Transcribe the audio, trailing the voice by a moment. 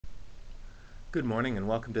Good morning and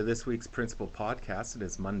welcome to this week's Principal Podcast. It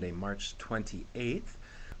is Monday, March 28th.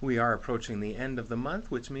 We are approaching the end of the month,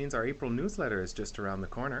 which means our April newsletter is just around the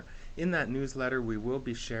corner. In that newsletter, we will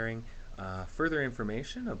be sharing further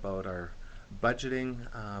information about our budgeting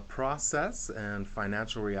process and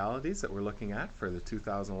financial realities that we're looking at for the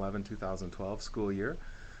 2011-2012 school year.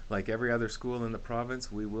 Like every other school in the province,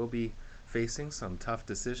 we will be facing some tough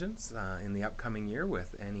decisions in the upcoming year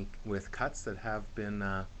with cuts that have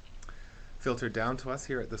been filtered down to us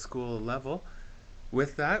here at the school level.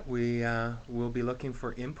 With that, we will be looking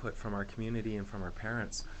for input from our community and from our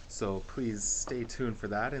parents. So please stay tuned for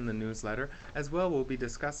that in the newsletter. As well, we'll be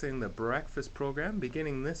discussing the breakfast program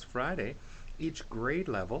beginning this Friday. Each grade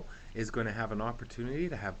level is going to have an opportunity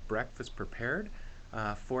to have breakfast prepared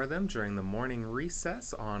for them during the morning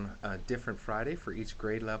recess on a different Friday for each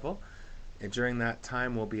grade level. And during that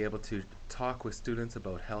time, we'll be able to talk with students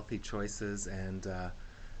about healthy choices and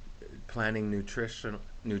planning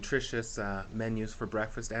nutritious menus for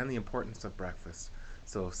breakfast and the importance of breakfast.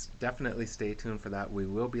 So definitely stay tuned for that. We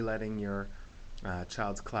will be letting your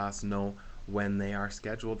child's class know when they are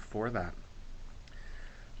scheduled for that.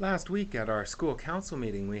 Last week at our school council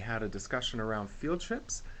meeting, we had a discussion around field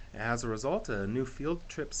trips. As a result, a new field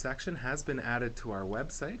trip section has been added to our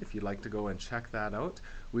website if you'd like to go and check that out.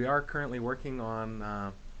 We are currently working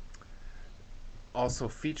on also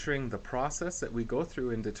featuring the process that we go through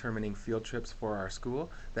in determining field trips for our school.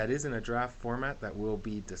 That is in a draft format that we'll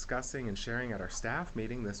be discussing and sharing at our staff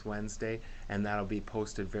meeting this Wednesday, and that'll be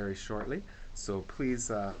posted very shortly. So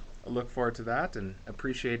please look forward to that, and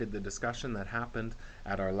appreciated the discussion that happened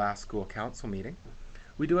at our last school council meeting.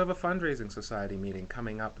 We do have a fundraising society meeting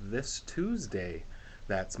coming up this Tuesday.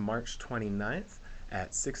 That's March 29th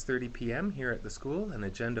at 6:30 p.m. here at the school. An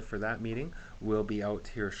agenda for that meeting will be out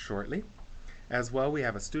here shortly. As well, we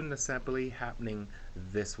have a student assembly happening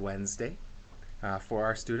this Wednesday for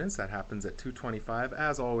our students. That happens at 2:25.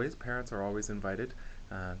 As always, parents are always invited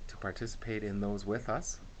to participate in those with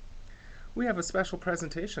us. We have a special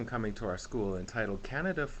presentation coming to our school entitled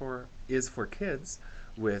Canada is for Kids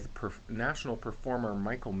with national performer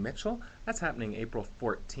Michael Mitchell. That's happening April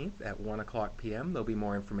 14th at 1 o'clock p.m. There'll be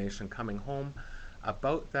more information coming home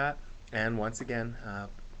about that. And once again,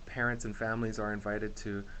 parents and families are invited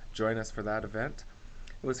to join us for that event.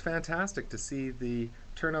 It was fantastic to see the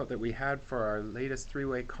turnout that we had for our latest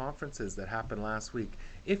three-way conferences that happened last week.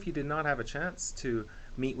 If you did not have a chance to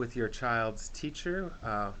meet with your child's teacher,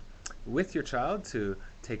 to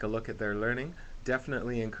take a look at their learning,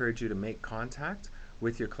 definitely encourage you to make contact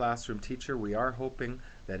with your classroom teacher. We are hoping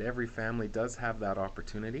that every family does have that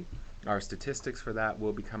opportunity. Our statistics for that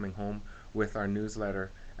will be coming home with our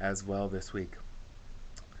newsletter as well this week.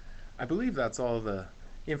 I believe that's all the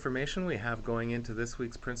information we have going into this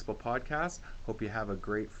week's Principal Podcast. Hope you have a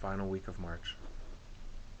great final week of March.